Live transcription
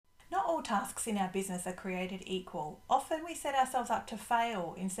all tasks in our business are created equal. Often we set ourselves up to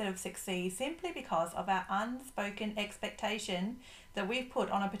fail instead of succeed simply because of our unspoken expectation that we've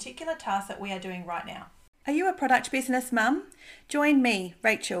put on a particular task that we are doing right now. Are you a product business mum? Join me,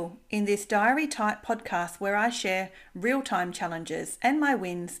 Rachel, in this diary type podcast where I share real-time challenges and my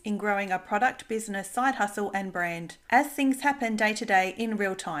wins in growing a product business side hustle and brand as things happen day to day in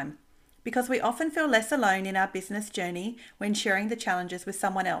real time. Because we often feel less alone in our business journey when sharing the challenges with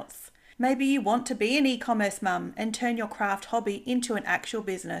someone else. Maybe you want to be an e-commerce mum and turn your craft hobby into an actual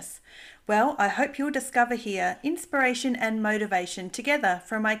business. Well, I hope you'll discover here inspiration and motivation together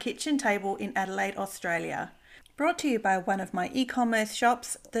from my kitchen table in Adelaide, Australia. Brought to you by one of my e-commerce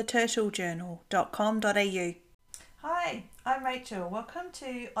shops, theturtlejournal.com.au. Hi, I'm Rachel. Welcome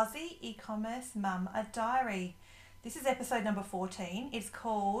to Aussie E-commerce Mum, a diary. This is episode number 14. It's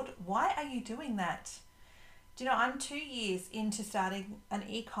called, Why Are You Doing That? Do you know, I'm 2 years into starting an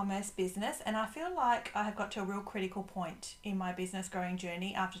e-commerce business and I feel like I have got to a real critical point in my business growing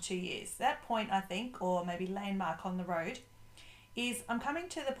journey after 2 years. That point, I think, or maybe landmark on the road, is I'm coming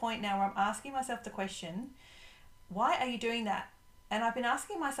to the point now where I'm asking myself the question, why are you doing that? And I've been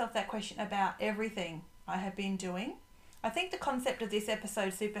asking myself that question about everything I have been doing. I think the concept of this episode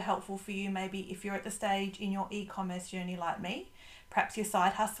is super helpful for you, maybe if you're at the stage in your e-commerce journey like me, perhaps you're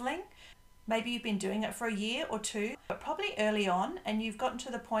side hustling, maybe you've been doing it for a year or two, but probably early on and you've gotten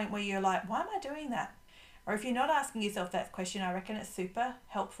to the point where you're like, why am I doing that? Or if you're not asking yourself that question, I reckon it's super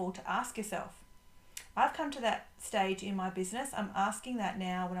helpful to ask yourself. I've come to that stage in my business. I'm asking that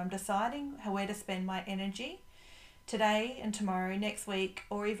now when I'm deciding where to spend my energy today and tomorrow, next week,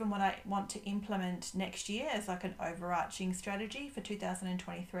 or even what I want to implement next year as like an overarching strategy for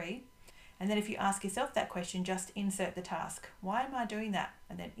 2023. And then if you ask yourself that question, just insert the task. Why am I doing that?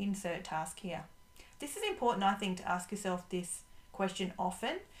 And then insert task here. This is important, I think, to ask yourself this question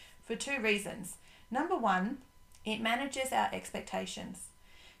often for two reasons. Number one, it manages our expectations.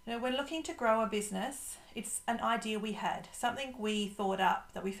 You know, when looking to grow a business, it's an idea we had, something we thought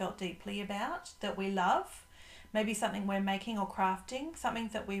up that we felt deeply about, that we love. Maybe something we're making or crafting, something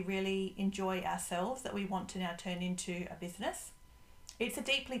that we really enjoy ourselves, that we want to now turn into a business. It's a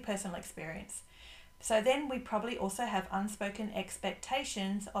deeply personal experience. So then we probably also have unspoken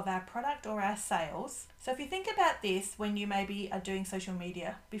expectations of our product or our sales. So if you think about this when you maybe are doing social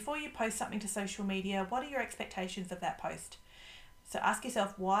media, before you post something to social media, what are your expectations of that post? So ask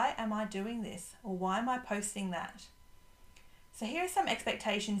yourself, why am I doing this? Or why am I posting that? So here are some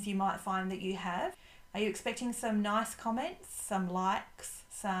expectations you might find that you have. Are you expecting some nice comments, some likes,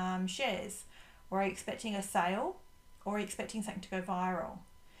 some shares? Or are you expecting a sale? Or are you expecting something to go viral?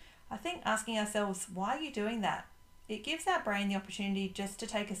 I think asking ourselves, why are you doing that? It gives our brain the opportunity just to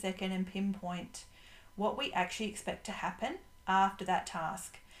take a second and pinpoint what we actually expect to happen after that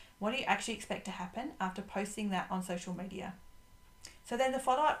task. What do you actually expect to happen after posting that on social media? So then the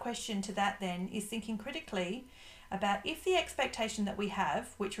follow-up question to that then is thinking critically about if the expectation that we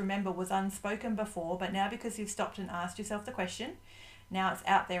have, which remember was unspoken before, but now because you've stopped and asked yourself the question, now it's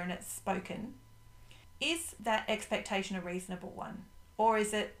out there and it's spoken, is that expectation a reasonable one? Or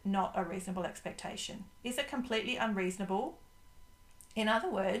is it not a reasonable expectation? Is it completely unreasonable? In other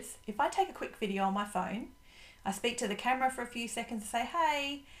words, if I take a quick video on my phone, I speak to the camera for a few seconds and say,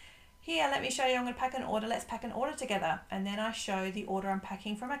 hey, here, let me show you, I'm going to pack an order, let's pack an order together. And then I show the order I'm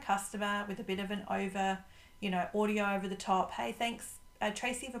packing from a customer with a bit of an audio over the top. Hey, thanks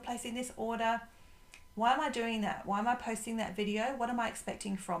Tracy for placing this order. Why am I doing that? Why am I posting that video? What am I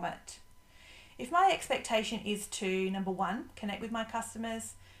expecting from it? If my expectation is to, number one, connect with my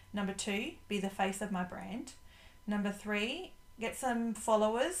customers, number two, be the face of my brand, number three, get some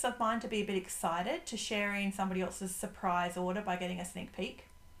followers of mine to be a bit excited to share in somebody else's surprise order by getting a sneak peek,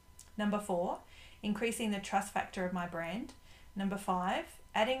 number four, increasing the trust factor of my brand, number five,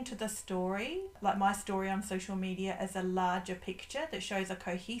 adding to the story, like my story on social media, as a larger picture that shows a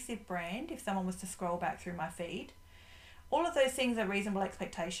cohesive brand if someone was to scroll back through my feed. All of those things are reasonable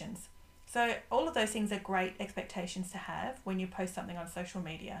expectations. So all of those things are great expectations to have when you post something on social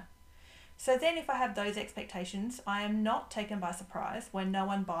media. So then if I have those expectations, I am not taken by surprise when no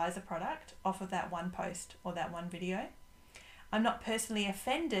one buys a product off of that one post or that one video. I'm not personally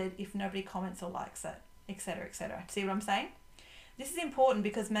offended if nobody comments or likes it, etc., etc. See what I'm saying? This is important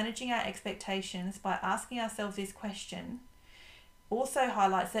because managing our expectations by asking ourselves this question also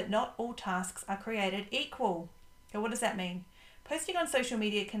highlights that not all tasks are created equal. So what does that mean? Posting on social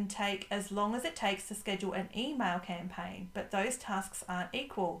media can take as long as it takes to schedule an email campaign, but those tasks aren't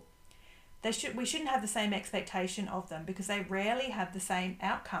equal. We shouldn't have the same expectation of them because they rarely have the same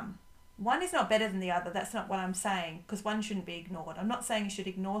outcome. One is not better than the other. That's not what I'm saying, because one shouldn't be ignored. I'm not saying you should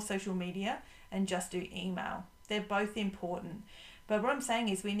ignore social media and just do email. They're both important. But what I'm saying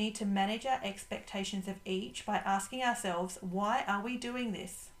is we need to manage our expectations of each by asking ourselves, why are we doing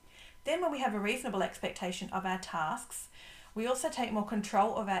this? Then when we have a reasonable expectation of our tasks, we also take more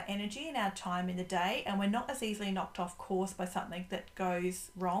control of our energy and our time in the day, and we're not as easily knocked off course by something that goes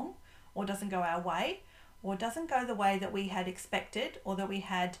wrong or doesn't go our way or doesn't go the way that we had expected, or that we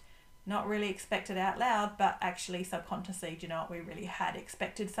had not really expected out loud, but actually subconsciously, we really had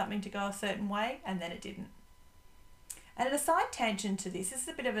expected something to go a certain way and then it didn't. And an aside tangent to this is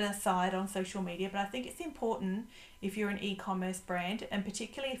a bit of an aside on social media, but I think it's important if you're an e-commerce brand, and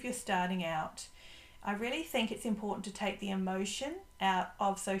particularly if you're starting out. I really think it's important to take the emotion out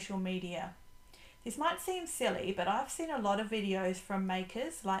of social media. This might seem silly, but I've seen a lot of videos from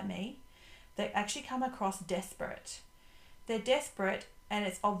makers like me that actually come across desperate. They're desperate, and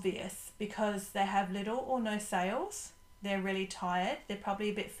it's obvious because they have little or no sales. They're really tired. They're probably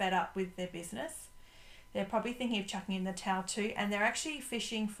a bit fed up with their business. They're probably thinking of chucking in the towel too, and they're actually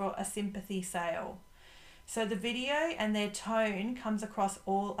fishing for a sympathy sale. So the video and their tone comes across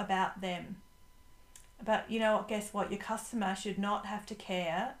all about them. But guess what? Your customer should not have to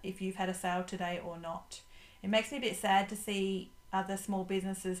care if you've had a sale today or not. It makes me a bit sad to see other small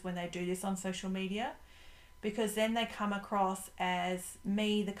businesses when they do this on social media, because then they come across as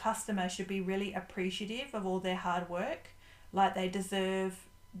me, the customer, should be really appreciative of all their hard work, like they deserve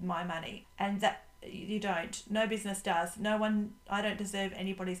my money. And that you don't. No business does. I don't deserve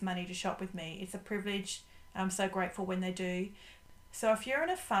anybody's money to shop with me. It's a privilege. I'm so grateful when they do. So if you're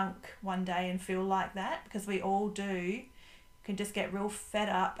in a funk one day and feel like that, because we all do, can just get real fed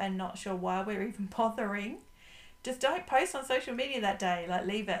up and not sure why we're even bothering, just don't post on social media that day.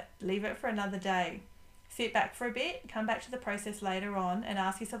 Leave it for another day. Sit back for a bit, come back to the process later on and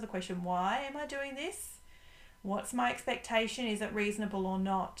ask yourself the question, why am I doing this? What's my expectation? Is it reasonable or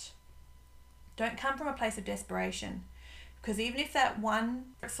not? Don't come from a place of desperation, because even if that one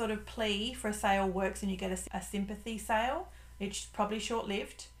sort of plea for a sale works and you get a sympathy sale, it's probably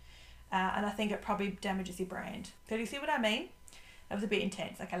short-lived, and I think it probably damages your brand. So do you see what I mean? That was a bit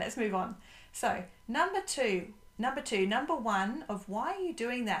intense. Okay, let's move on. So number one of why are you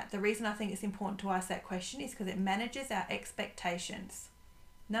doing that? The reason I think it's important to ask that question is because it manages our expectations.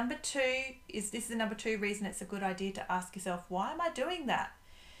 This is the number two reason it's a good idea to ask yourself, why am I doing that?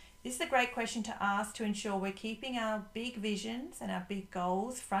 This is a great question to ask to ensure we're keeping our big visions and our big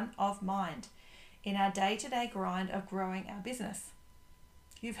goals front of mind in our day-to-day grind of growing our business.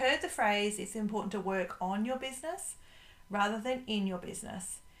 You've heard the phrase, it's important to work on your business rather than in your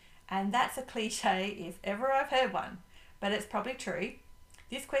business. And that's a cliche if ever I've heard one, but it's probably true.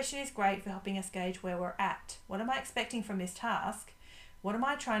 This question is great for helping us gauge where we're at. What am I expecting from this task? What am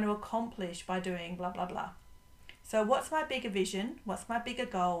I trying to accomplish by doing blah, blah, blah? So what's my bigger vision? What's my bigger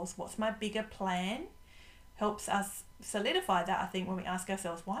goals? What's my bigger plan? Helps us solidify that, I think, when we ask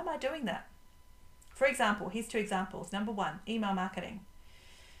ourselves, why am I doing that? For example, here's two examples. Number one, email marketing.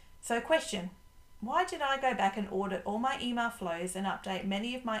 So question, why did I go back and audit all my email flows and update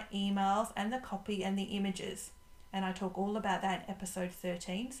many of my emails and the copy and the images? And I talk all about that in episode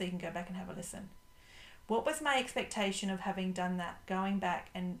 13, so you can go back and have a listen. What was my expectation of having done that, going back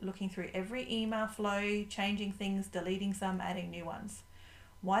and looking through every email flow, changing things, deleting some, adding new ones?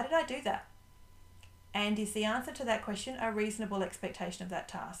 Why did I do that? And is the answer to that question a reasonable expectation of that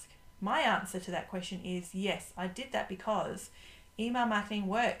task? My answer to that question is yes, I did that because email marketing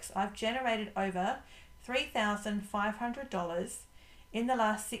works. I've generated over $3,500 in the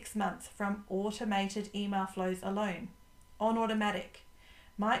last 6 months from automated email flows alone, on automatic.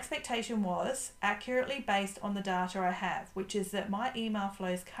 My expectation was accurately based on the data I have, which is that my email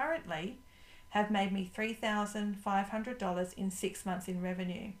flows currently have made me $3,500 in 6 months in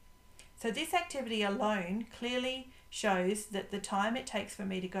revenue. So this activity alone clearly shows that the time it takes for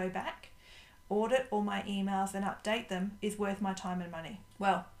me to go back, audit all my emails and update them is worth my time and money.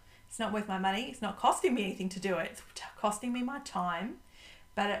 Well, it's not worth my money. It's not costing me anything to do it. It's costing me my time,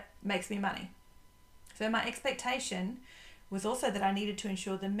 but it makes me money. So my expectation was also that I needed to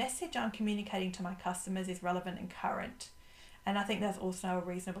ensure the message I'm communicating to my customers is relevant and current. And I think that's also a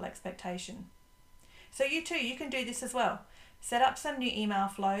reasonable expectation. So you too, you can do this as well. Set up some new email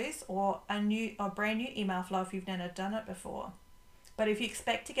flows or a brand new email flow if you've never done it before. But if you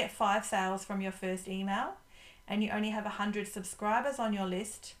expect to get 5 sales from your first email and you only have 100 subscribers on your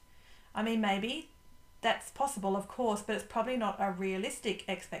list, I mean, maybe that's possible, of course, but it's probably not a realistic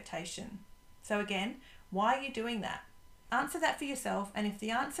expectation. So again, why are you doing that? Answer that for yourself, and if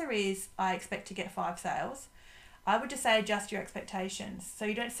the answer is, I expect to get 5 sales, I would just say adjust your expectations so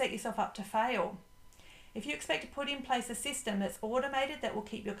you don't set yourself up to fail. If you expect to put in place a system that's automated that will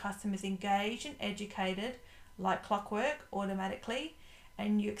keep your customers engaged and educated like clockwork automatically,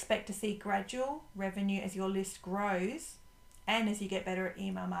 and you expect to see gradual revenue as your list grows and as you get better at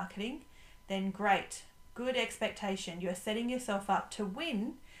email marketing, then great. Good expectation. You're setting yourself up to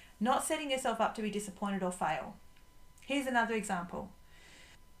win, not setting yourself up to be disappointed or fail. Here's another example.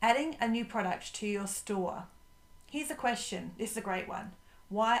 Adding a new product to your store. Here's a question. This is a great one.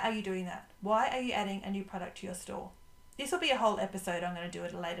 Why are you doing that? Why are you adding a new product to your store? This will be a whole episode. I'm going to do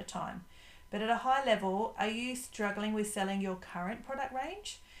at a later time. But at a high level, are you struggling with selling your current product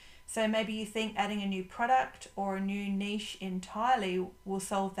range? So maybe you think adding a new product or a new niche entirely will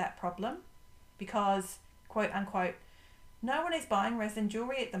solve that problem because, quote unquote, no one is buying resin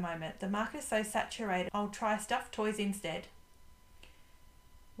jewellery at the moment. The market is so saturated. I'll try stuffed toys instead.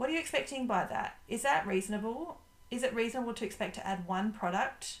 What are you expecting by that? Is that reasonable? Is it reasonable to expect to add one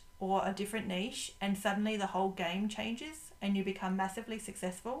product or a different niche and suddenly the whole game changes and you become massively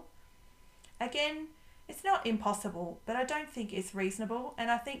successful? Again, it's not impossible, but I don't think it's reasonable, and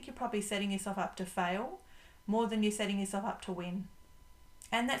I think you're probably setting yourself up to fail more than you're setting yourself up to win.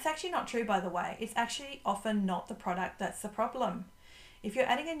 And that's actually not true, by the way. It's actually often not the product that's the problem. If you're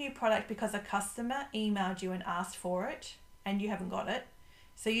adding a new product because a customer emailed you and asked for it and you haven't got it,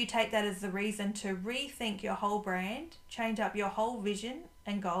 so you take that as the reason to rethink your whole brand, change up your whole vision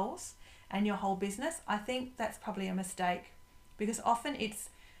and goals and your whole business, I think that's probably a mistake because often it's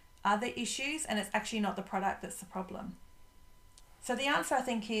other issues and it's actually not the product that's the problem. So the answer, I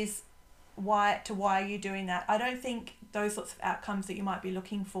think, is why are you doing that? I don't think those sorts of outcomes that you might be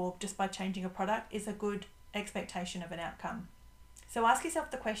looking for just by changing a product is a good expectation of an outcome. So ask yourself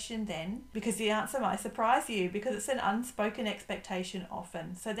the question then, because the answer might surprise you because it's an unspoken expectation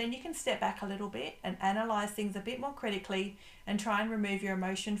often. So then you can step back a little bit and analyze things a bit more critically and try and remove your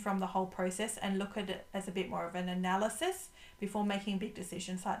emotion from the whole process and look at it as a bit more of an analysis before making big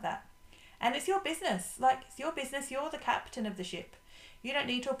decisions like that. And it's your business. It's your business. You're the captain of the ship. You don't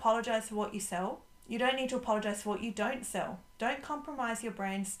need to apologize for what you sell. You don't need to apologize for what you don't sell. Don't compromise your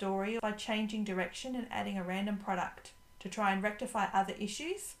brand story by changing direction and adding a random product to try and rectify other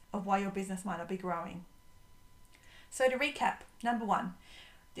issues of why your business might not be growing. So to recap, number one,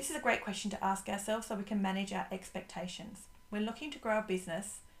 this is a great question to ask ourselves so we can manage our expectations. We're looking to grow a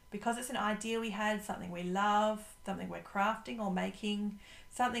business because it's an idea we had, something we love, something we're crafting or making,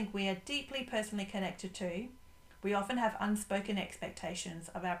 something we are deeply personally connected to. We often have unspoken expectations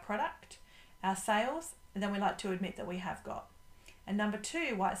of our product, our sales, and then we like to admit that we have got. And number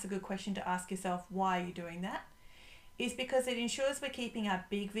two, why it's a good question to ask yourself, why are you doing that? Is because it ensures we're keeping our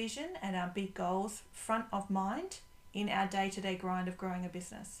big vision and our big goals front of mind in our day-to-day grind of growing a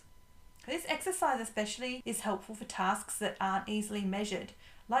business. This exercise especially is helpful for tasks that aren't easily measured,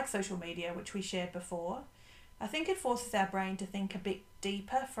 like social media, which we shared before. I think it forces our brain to think a bit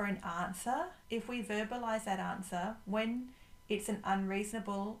deeper for an answer. If we verbalize that answer when it's an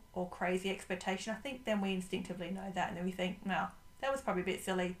unreasonable or crazy expectation, I think then we instinctively know that and then we think, no, that was probably a bit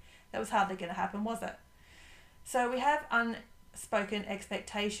silly. That was hardly going to happen, was it? So we have unspoken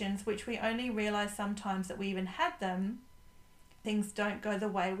expectations, which we only realize sometimes that we even had them. Things don't go the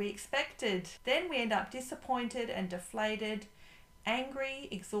way we expected. Then we end up disappointed and deflated, angry,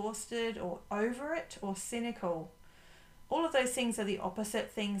 exhausted, or over it, or cynical. All of those things are the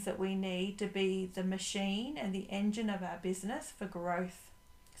opposite things that we need to be the machine and the engine of our business for growth.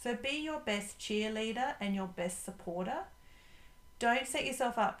 So be your best cheerleader and your best supporter. Don't set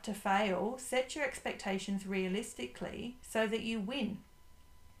yourself up to fail. Set your expectations realistically so that you win.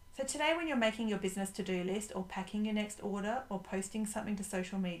 So today when you're making your business to-do list or packing your next order or posting something to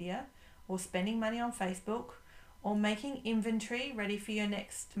social media or spending money on Facebook or making inventory ready for your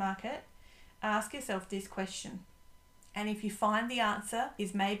next market, ask yourself this question. And if you find the answer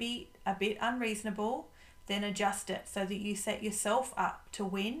is maybe a bit unreasonable, then adjust it so that you set yourself up to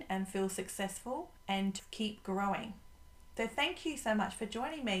win and feel successful and keep growing. So thank you so much for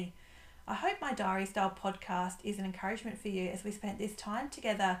joining me. I hope my diary style podcast is an encouragement for you as we spent this time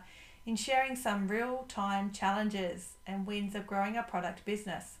together in sharing some real-time challenges and wins of growing our product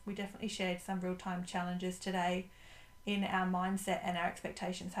business. We definitely shared some real-time challenges today in our mindset and our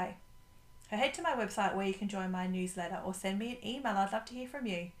expectations. Hey, so head to my website where you can join my newsletter or send me an email. I'd love to hear from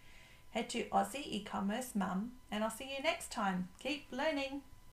you. Head to Aussie E-commerce Mum and I'll see you next time. Keep learning.